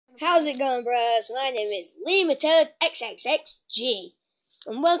How's it going, bros? My name is Limited XXXG,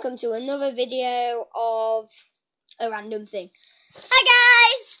 and welcome to another video of a random thing.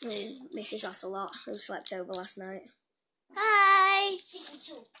 Hi guys! Mrs. Ocelot, who slept over last night. Hi!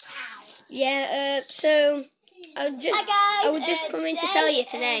 Yeah, so I was just coming to tell you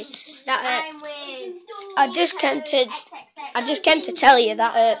today that I just came to tell you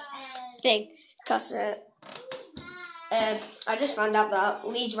that thing because I just found out that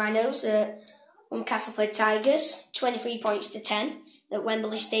Leeds Rhinos won Castleford Tigers 23 points to 10 at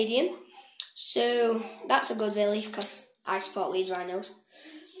Wembley Stadium. So that's a good relief because I support Leeds Rhinos.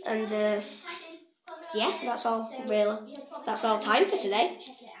 And yeah, that's all really. That's all time for today.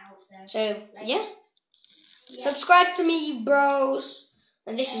 So yeah, subscribe to me, you bros.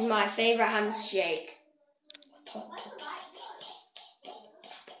 And this is my favourite handshake.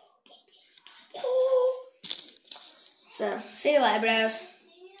 So see you later, bros.